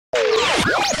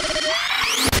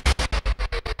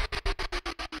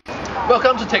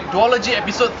Welcome to Techduology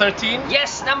episode 13.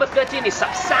 Yes, number 13 is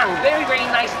Sapsang. Very, very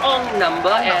nice number.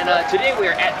 And today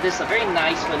we're at this very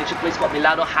nice furniture place called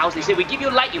Milano House. They say we give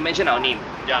you light, you mention our name.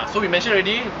 Yeah, so we mentioned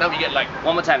already, now we get like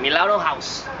One more time, Milano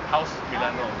House. House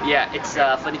Milano. Yeah, it's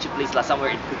a furniture place somewhere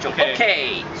in Puchong.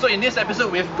 Okay. So in this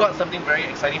episode, we've got something very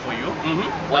exciting for you.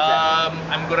 What's that?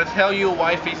 I'm gonna tell you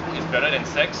why Facebook is better than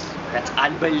sex. That's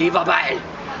unbelievable.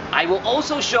 I will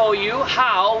also show you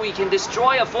how we can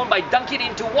destroy a phone by dunking it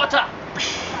into water.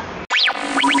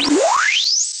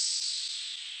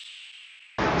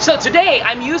 So today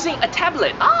I'm using a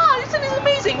tablet. This is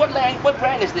amazing. What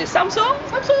brand is this? Samsung?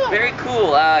 Samsung. Very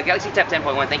cool. Galaxy Tab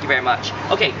 10.1. Thank you very much.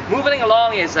 Okay, moving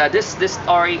along is this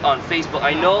story on Facebook.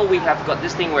 I know we have got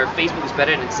this thing where Facebook is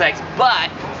better than sex, but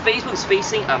Facebook is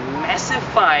facing a massive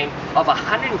fine of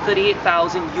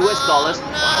 $138,000 US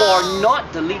for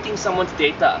not deleting someone's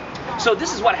data. So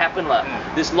this is what happened.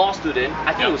 This law student,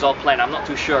 I think it was all planned, I'm not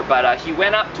too sure, but he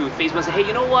went up to Facebook and said, hey,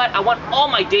 you know what, I want all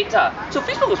my data. So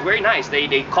Facebook was very nice.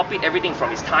 They copied everything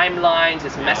from his timelines,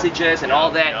 his messages and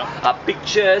all that,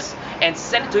 pictures, and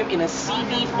sent it to him in a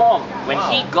CV form. When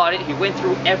he got it, he went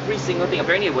through every single thing.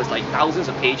 Apparently it was like thousands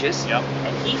of pages,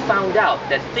 and he found out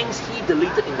that things he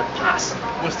deleted in the past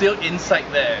were still inside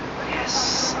there.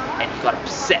 Yes, and he got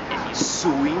upset and he's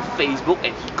suing Facebook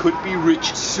and he could be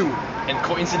rich soon. And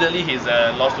coincidentally, he's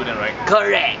a law student, right?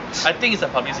 Correct. I think it's a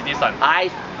publicity stunt.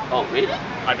 Oh, really?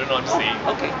 I don't know, I'm saying.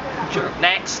 Okay, sure.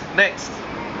 Next.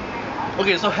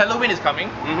 Okay, so Halloween is coming.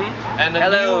 And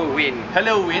Halloween.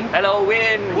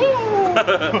 Woo!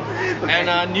 And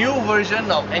a new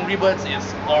version of Angry Birds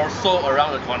is also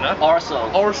around the corner. Also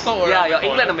around yeah, your the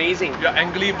England corner. amazing. You're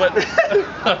Angry Bird.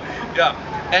 Yeah.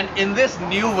 And in this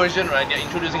new version, right, they're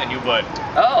introducing a new bird.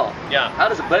 Oh. Yeah. How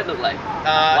does a bird look like?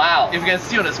 Wow. If you can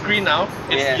see on the screen now,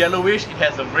 it's yellowish. It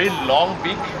has a very long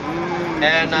beak,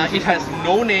 and it has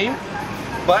no name,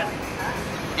 but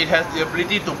it has the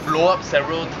ability to blow up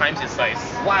several times its size.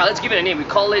 Wow, let's give it a name. We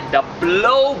call it the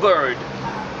Blowbird.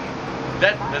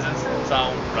 That doesn't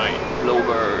sound right.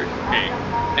 Blowbird. Okay.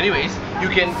 Anyways, you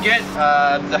can get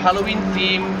the Halloween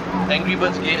themed Angry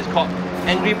Birds game. It's called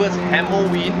Angry Birds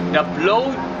Halloween. The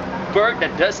Blowbird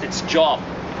that does its job.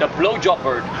 The Blowjob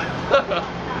Bird.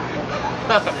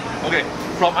 Okay.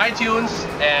 From iTunes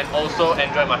and also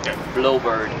Android Market.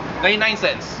 Blowbird. 99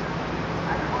 cents.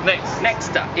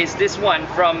 Next up is this one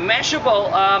from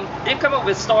Mashable. They've come up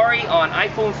with a story on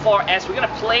iPhone 4S. We're gonna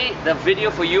play the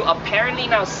video for you. Apparently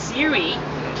now Siri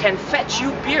can fetch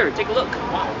you beer. Take a look.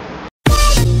 Wow.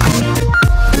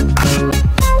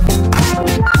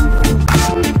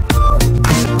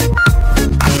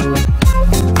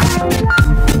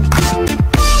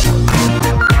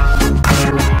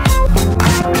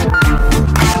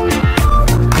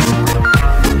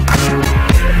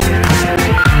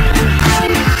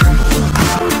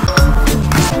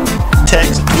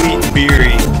 Text, tweet,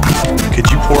 beery. Could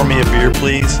you pour me a beer,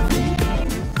 please?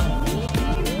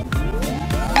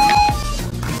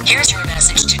 Here's your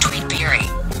message to tweet beery.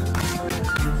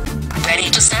 Ready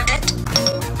to send it?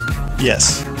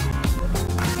 Yes.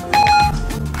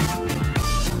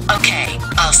 Okay,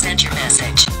 I'll send your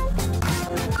message.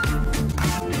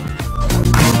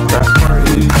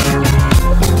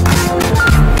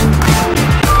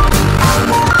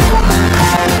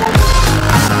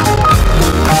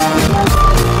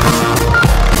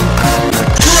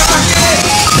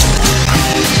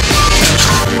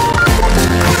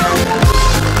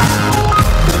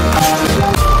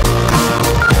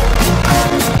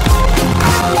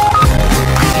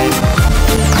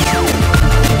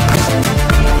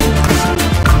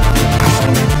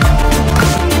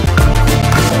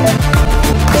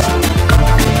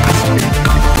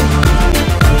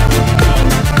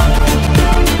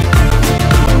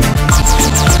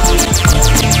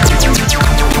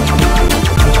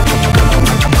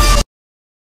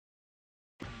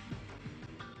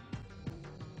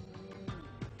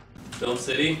 Film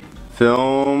City.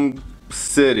 Film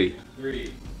City.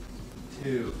 3,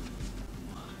 2.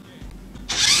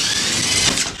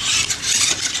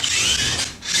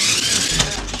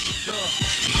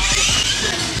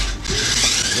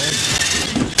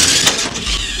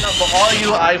 Now, for all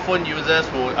you iPhone users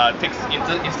who takes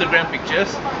Instagram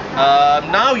pictures,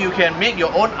 now you can make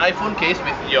your own iPhone case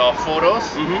with your photos,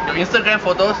 your Instagram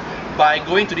photos, by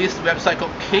going to this website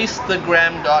called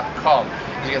Castagram.com.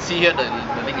 As you can see here, the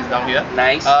link is down here.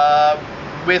 Nice.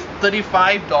 With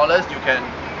 $35, you can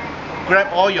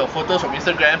grab all your photos from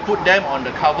Instagram, put them on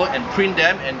the cover and print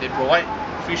them, and they provide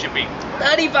free shipping.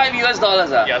 35 US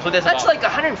dollars. Yeah, so that's about like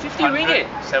 150 ringgit.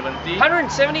 170.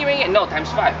 170 ringgit. No, times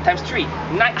 5, times 3.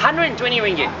 120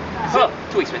 ringgit. Oh,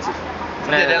 too expensive.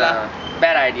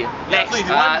 Bad idea. Next, so if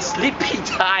you want- sleepy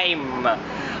time.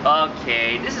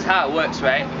 Okay, this is how it works,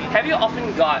 right? Have you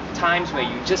often got times where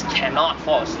you just cannot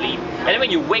fall asleep, and then when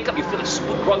you wake up, you feel like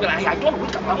super groggy, like, I don't want to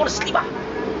wake up, I want to sleep.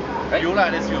 Right? You lah,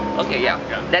 that's you. Okay, yeah,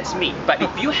 that's me. But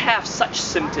if you have such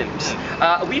symptoms,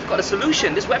 we've got a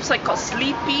solution. This website called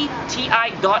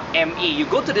sleepyti.me. You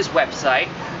go to this website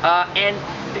and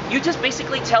you just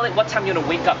basically tell it what time you're gonna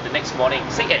wake up the next morning.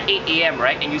 Say at 8 a.m.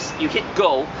 right? And you hit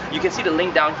go. You can see the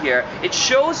link down here. It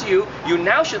shows you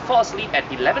now should fall asleep at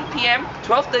 11 p.m.,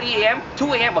 12:30 a.m.,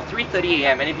 2 a.m. or 3:30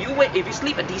 a.m. And if you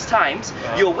sleep at these times,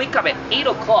 you'll wake up at 8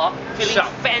 o'clock feeling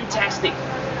Sharp. fantastic.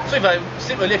 So if I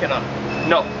sleep earlier, cannot?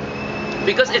 No.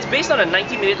 Because it's based on a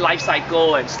 90-minute life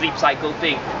cycle and sleep cycle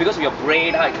thing, because of your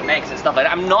brain, how it connects and stuff like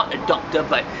that. I'm not a doctor,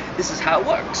 but this is how it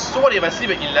works. So what if I sleep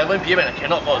at 11 p.m. and I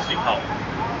cannot fall asleep? How?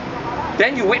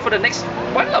 Then you wait for the next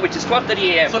one, which is 12:30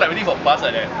 a.m. So like waiting for bus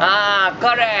like that. Ah,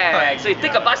 correct. So you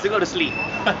take a Yeah. bus to go to sleep.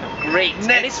 Great. And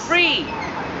Next. it's free.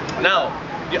 Now,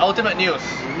 the ultimate news.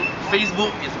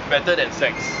 Facebook is better than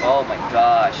sex. Oh my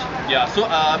gosh. Yeah, so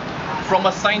from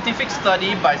a scientific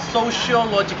study by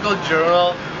sociological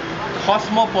journal,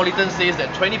 Cosmopolitan says that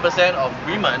 20% of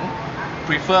women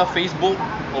prefer Facebook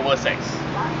over sex.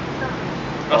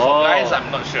 Now, for guys, I'm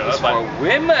not sure. It's but for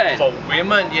women. For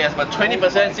women, yes, but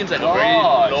 20% seems like a very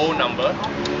gosh. low number.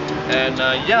 And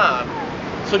yeah,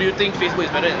 so do you think Facebook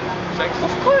is better than sex?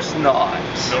 Of course not.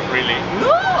 Not really.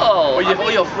 No. But you have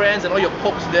all your friends and all your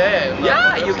pokes there. and,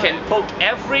 Yeah, that's you like- can poke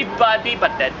everybody,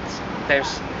 but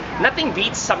there's nothing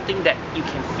beats something that you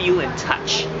can feel and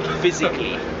touch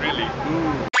physically. Really?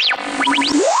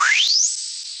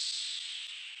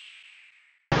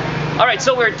 Alright,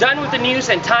 so we're done with the news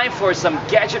and time for some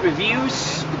gadget reviews.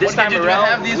 This What time gadget do you around,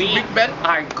 have this we week, Ben?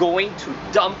 are going to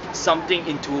dump something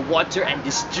into water and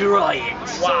destroy it.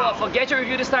 Wow. So for gadget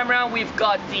review this time around, we've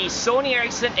got the Sony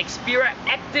Ericsson Xperia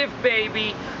Active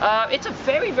Baby. It's a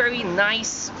very, very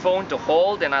nice phone to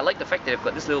hold, and I like the fact that they've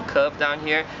got this little curve down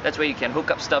here. That's where you can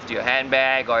hook up stuff to your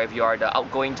handbag, or if you are the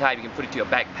outgoing type, you can put it to your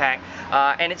backpack.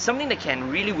 And it's something that can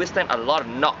really withstand a lot of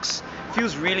knocks.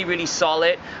 Feels really, really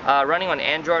solid. Running on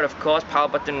Android, of course. Power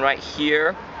button right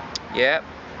here. Yep.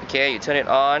 Okay, you turn it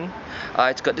on.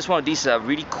 It's got this one of these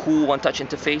really cool one-touch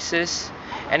interfaces.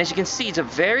 And as you can see, it's a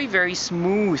very, very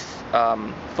smooth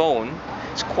phone.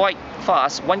 It's quite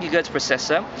fast, 1 GHz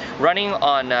processor, running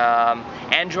on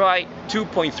Android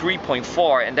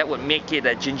 2.3.4, and that would make it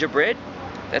a gingerbread.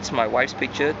 That's my wife's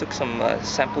picture. Took some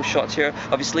sample shots here.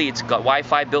 Obviously, it's got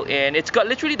Wi-Fi built in. It's got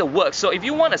literally the works. So if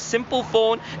you want a simple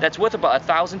phone that's worth about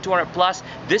 1,200 plus,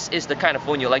 this is the kind of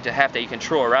phone you like to have that you can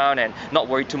throw around and not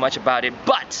worry too much about it.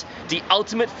 But the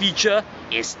ultimate feature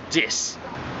is this.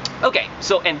 Okay,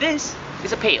 so and this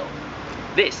is a pail.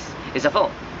 This is a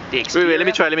phone. The Xperia. Wait, let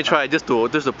me try just to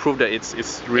prove that it's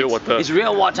real water. It's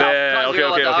real water. Yeah, It's okay,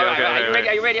 real okay, water. okay, Alright, okay, alright. okay,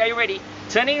 Are you ready? Are you ready?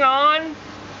 Turning on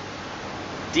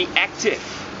the Active.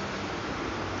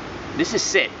 This is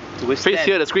set to withstand Face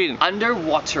here, the screen.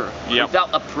 underwater Yep. without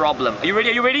a problem. Are you ready?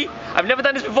 Are you ready? I've never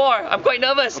done this before. I'm quite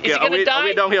nervous. Okay, is it gonna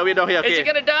die? I'll wait down here. Okay. Is it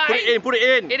gonna die? Put it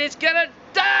in. It is gonna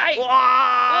die.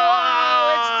 Wow!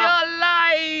 Oh, it's still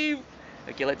alive.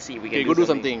 Okay, let's see. We can Okay, go do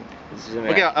something. Zoom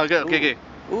Okay, out. okay.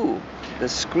 Ooh, the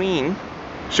screen.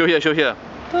 Show here.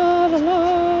 Da, la,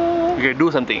 la. Okay,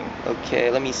 do something. Okay,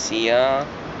 let me see. How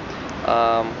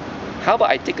about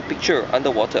I take a picture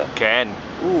underwater? Can.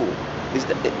 Ooh, is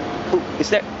that it? Oh, is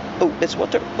that? Oh, that's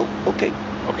water. Oh, okay.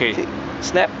 Okay.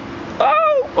 Snap.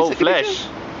 Oh! Oh, let's take a flash.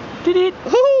 picture. Did it?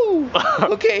 Ooh!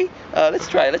 Okay. Let's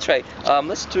try.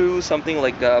 Let's do something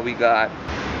like we got.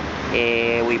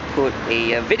 We put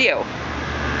a video.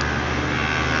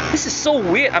 This is so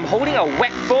weird. I'm holding a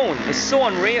wet phone. It's so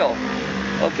unreal.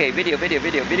 Okay, video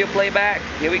playback.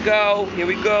 Here we go.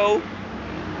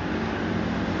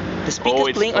 The speaker's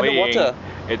it's playing underwater.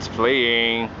 It's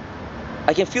playing.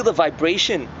 I can feel the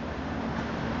vibration.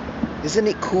 Isn't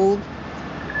it cool?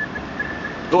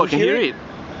 Oh, I can hear it.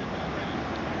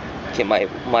 Okay,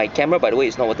 my camera, by the way,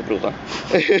 is not waterproof. Huh?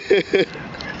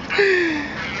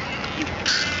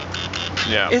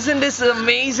 Yeah. Isn't this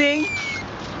amazing?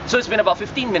 So it's been about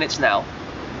 15 minutes now.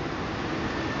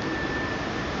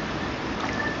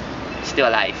 Still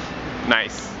alive.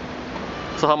 Nice.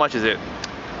 So how much is it?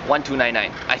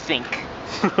 1299, I think.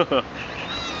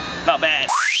 Not bad.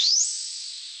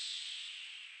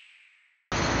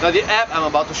 Now the app I'm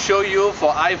about to show you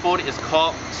for iPhone is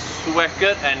called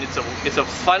Swackett, and it's a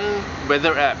fun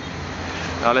weather app.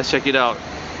 Now let's check it out.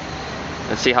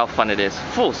 Let's see how fun it is.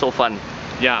 Oh, so fun.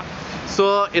 Yeah.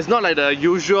 So it's not like the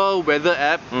usual weather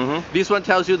app. Mm-hmm. This one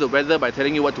tells you the weather by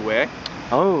telling you what to wear.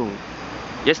 Oh.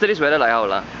 Yesterday's weather like how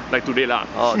lah? Like today lah.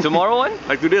 Oh, tomorrow one?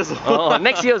 Like today also. Oh,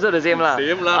 next year also the same lah.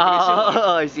 Same lah, pretty sure.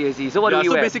 Oh, I see. So what do you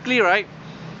so wear? basically, right,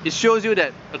 it shows you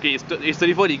that okay, it's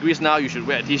 34 degrees now. You should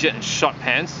wear a t-shirt and short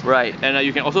pants. Right. And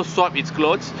you can also swap its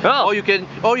clothes. Oh.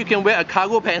 Or you can wear a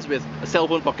cargo pants with a cell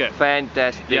phone pocket.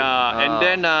 Fantastic. Yeah. And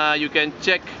then you can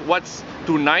check what's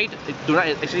tonight. Tonight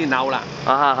is actually now lah.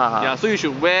 Yeah. So you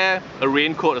should wear a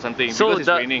raincoat or something So because it's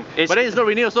raining. it's- But then it's not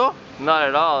raining also. Not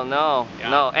at all, no. Yeah.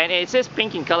 No. And it says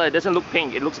pink in color, it doesn't look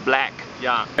pink, it looks black.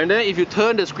 Yeah. And then if you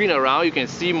turn the screen around, you can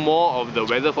see more of the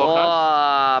weather forecast.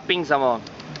 Oh, pink some more.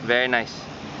 Very nice.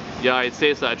 Yeah, it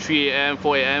says 3 a.m.,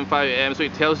 4 a.m., 5 a.m. So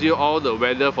it tells you all the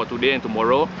weather for today and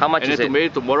tomorrow. How much and is then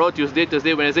it? Tomorrow, Tuesday,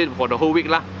 Thursday, Wednesday for the whole week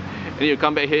lah. And then you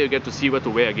come back here, you get to see what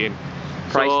to wear again.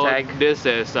 Price so tag? This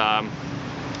is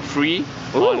free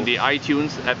Ooh. on the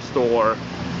iTunes App Store.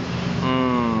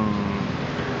 Mm.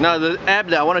 Now the app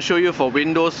that I want to show you for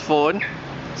Windows Phone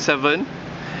 7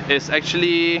 is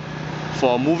actually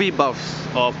for movie buffs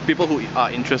or people who are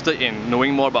interested in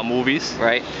knowing more about movies.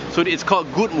 Right. So it's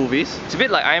called Good Movies. It's a bit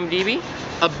like IMDb.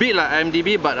 A bit like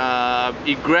IMDb, but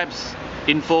it grabs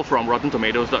info from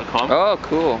RottenTomatoes.com. Oh,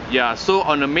 cool. Yeah, so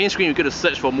on the main screen you get to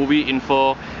search for movie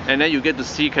info, and then you get to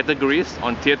see categories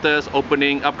on theaters,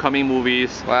 opening, upcoming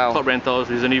movies, Wow. top rentals,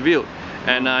 recently viewed.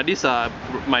 And these are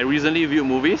my recently viewed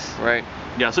movies. Right.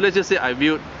 Yeah, so let's just say I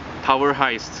viewed Tower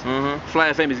Heist. Mm-hmm.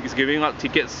 Fly FM is giving out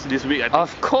tickets this week, I think.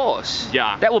 Of course.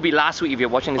 Yeah. That will be last week if you're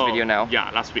watching this Oh, video now. Yeah,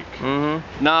 last week.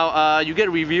 Mm-hmm. Now you get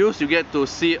reviews, you get to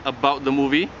see about the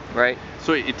movie. Right.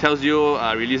 So it tells you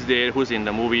release date, who's in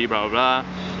the movie, blah blah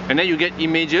blah. And then you get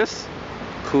images.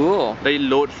 Cool. They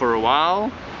load for a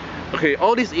while. Okay,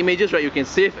 all these images, right, you can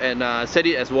save and set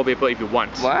it as wallpaper if you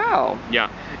want. Wow. Yeah.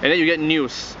 And then you get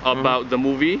news about the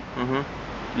movie.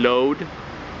 Mm-hmm. Load.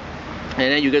 And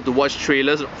then you get to watch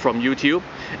trailers from YouTube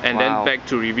and Wow. then back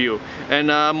to review. And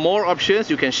more options,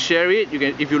 you can share it. You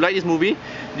can, if you like this movie,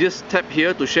 just tap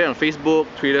here to share on Facebook,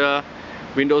 Twitter,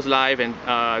 Windows Live, and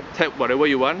tap whatever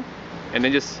you want, and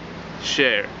then just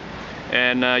share.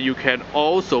 And you can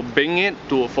also Bing it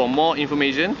for more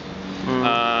information.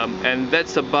 And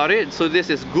that's about it. So this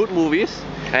is Good Movies.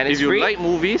 And it's if you free? like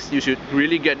movies, you should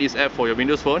really get this app for your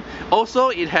Windows Phone. Also,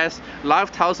 it has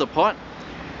live tile support.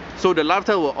 So the live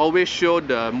tile will always show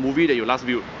the movie that you last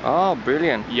viewed. Oh,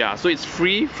 brilliant. Yeah, so it's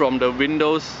free from the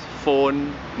Windows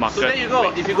Phone market. So there you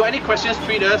go. If you got any questions,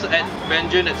 tweet us at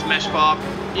Benjamin@Smashpop.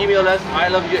 Email us,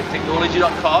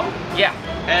 iloveyou@techduology.com. Yeah.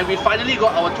 And we finally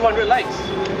got our 200 likes.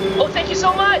 Oh, thank you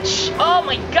so much. Oh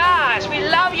my gosh, we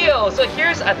love you. So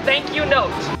here's a thank you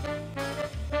note.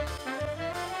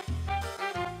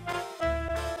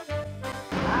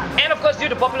 And of course, due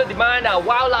to popular demand,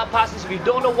 Wildlife Passes, if you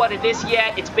don't know what it is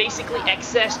yet, it's basically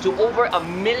access to over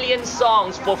 1 million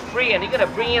songs for free, and you're gonna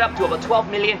bring it up to about 12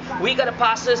 million. We got the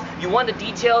passes, you want the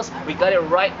details, we got it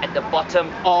right at the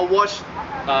bottom. Or watch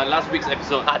last week's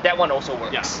episode. That one also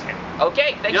works. Yes.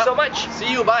 Okay, thank you so much.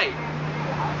 See you, bye.